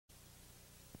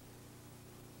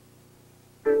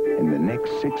In the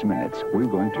next 6 minutes, we're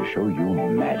going to show you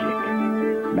magic.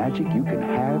 Magic you can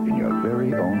have in your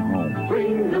very own home.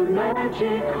 Bring the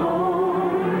magic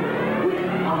home with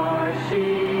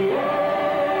RCA.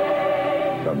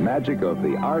 The magic of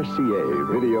the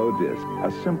RCA video disc,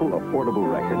 a simple, affordable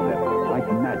record that, like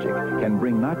magic, can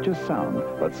bring not just sound,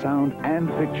 but sound and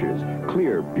pictures,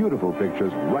 clear, beautiful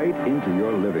pictures right into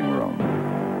your living room.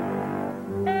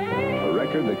 A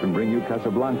record that can bring you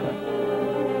Casablanca,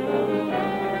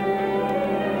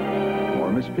 or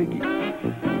Miss Piggy,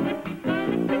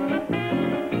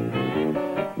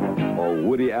 or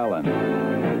Woody Allen,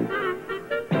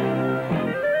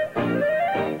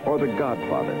 or The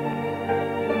Godfather.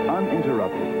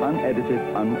 Uninterrupted, unedited,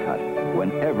 uncut,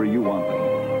 whenever you want them.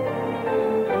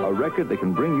 A record that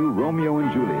can bring you Romeo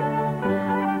and Juliet,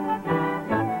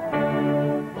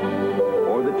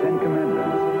 or The Ten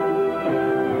Commandments,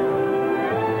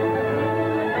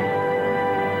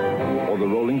 or The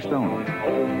Rolling Stones,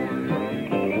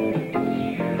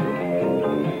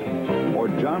 or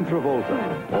John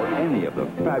Travolta, or any of the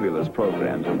fabulous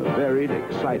programs in the varied,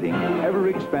 exciting,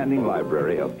 ever-expanding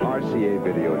library of RCA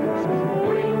video discs.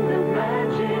 Bring the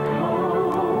magic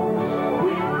home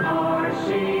with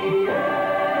RCA.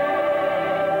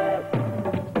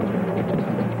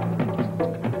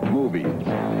 Movies.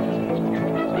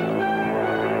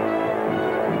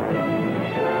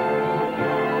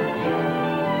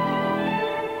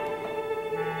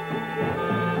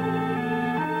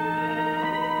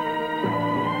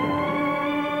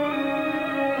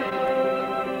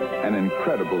 An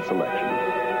incredible selection.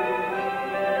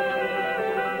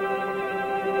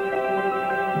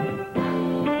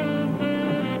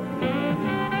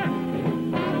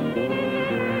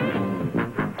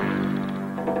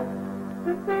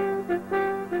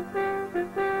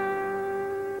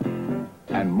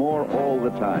 And more all the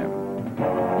time.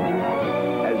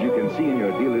 As you can see in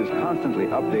your dealer's constantly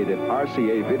updated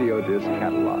RCA video disc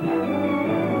catalog.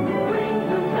 Bring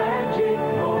the magic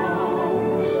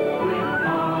home with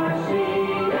RCA.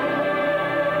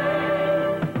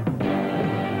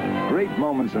 Great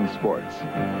moments in sports.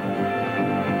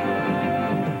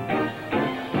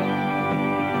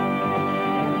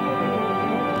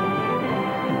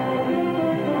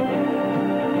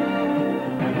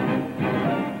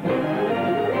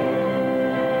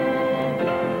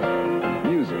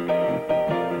 Music.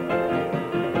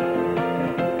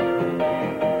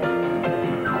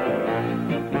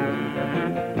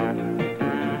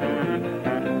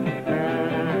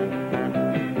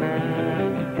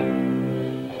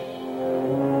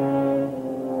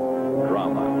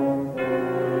 Drama.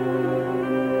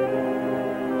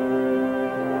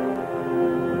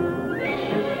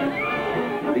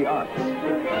 The arts.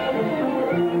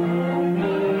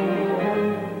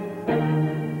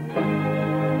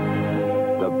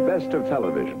 The best of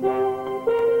television.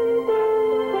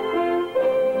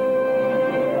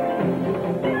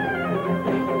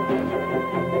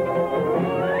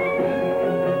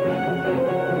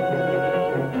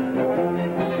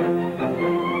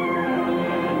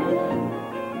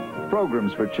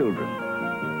 Programs for children.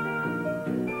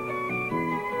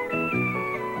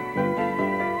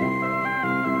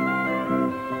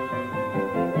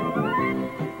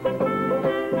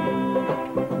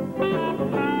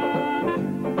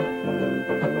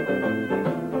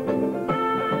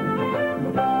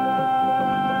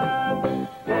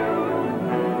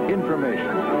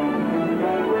 Information.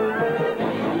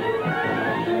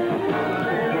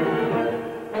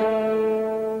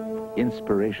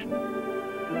 Inspiration.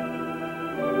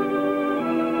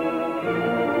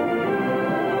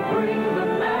 Bring the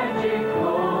magic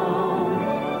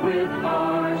home with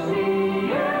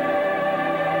RCA.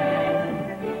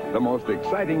 The most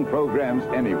exciting programs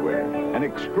anywhere. An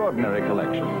extraordinary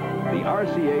collection. The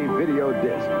RCA video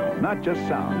disc. Not just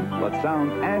sound, but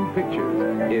sound and pictures.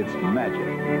 It's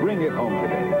magic. Bring it home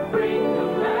today. Bring the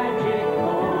magic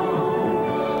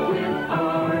home with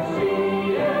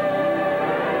RCA.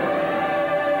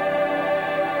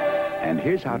 And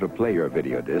here's how to play your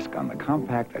video disc on the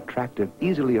compact, attractive,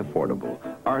 easily affordable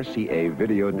RCA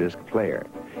video disc player.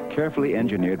 Carefully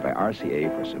engineered by RCA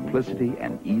for simplicity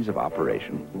and ease of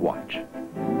operation. Watch.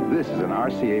 This is an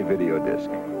RCA video disc.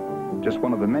 Just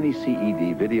one of the many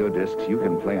CED video discs you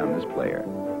can play on this player.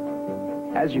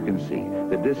 As you can see,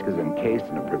 the disc is encased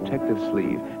in a protective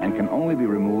sleeve and can only be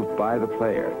removed by the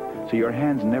player, so your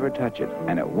hands never touch it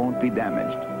and it won't be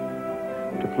damaged.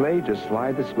 To play, just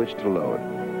slide the switch to load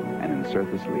and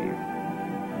insert the sleeve.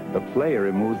 The player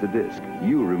removes the disc,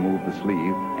 you remove the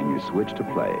sleeve, and you switch to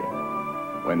play.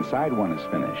 When side one is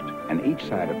finished, and each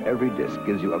side of every disc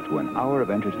gives you up to an hour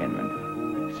of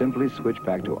entertainment, Simply switch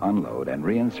back to unload and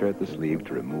reinsert the sleeve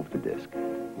to remove the disc.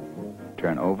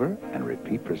 Turn over and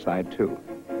repeat for side 2.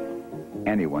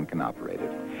 Anyone can operate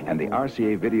it, and the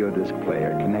RCA video disc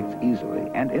player connects easily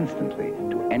and instantly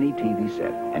to any TV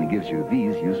set and gives you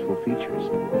these useful features.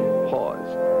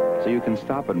 Pause, so you can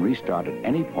stop and restart at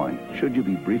any point should you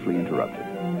be briefly interrupted.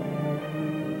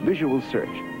 Visual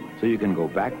search, so you can go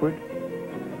backward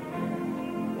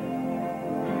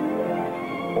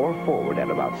or forward at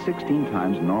about 16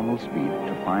 times normal speed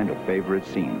to find a favorite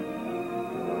scene.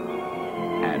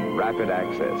 And rapid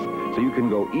access, so you can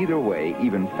go either way,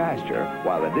 even faster,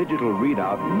 while a digital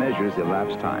readout measures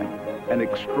elapsed time. An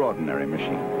extraordinary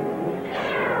machine.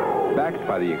 Backed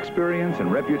by the experience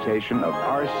and reputation of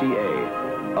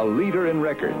RCA, a leader in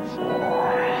records,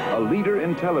 a leader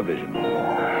in television,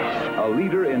 a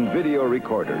leader in video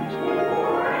recorders.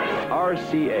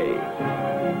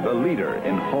 RCA, the leader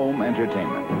in home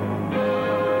entertainment.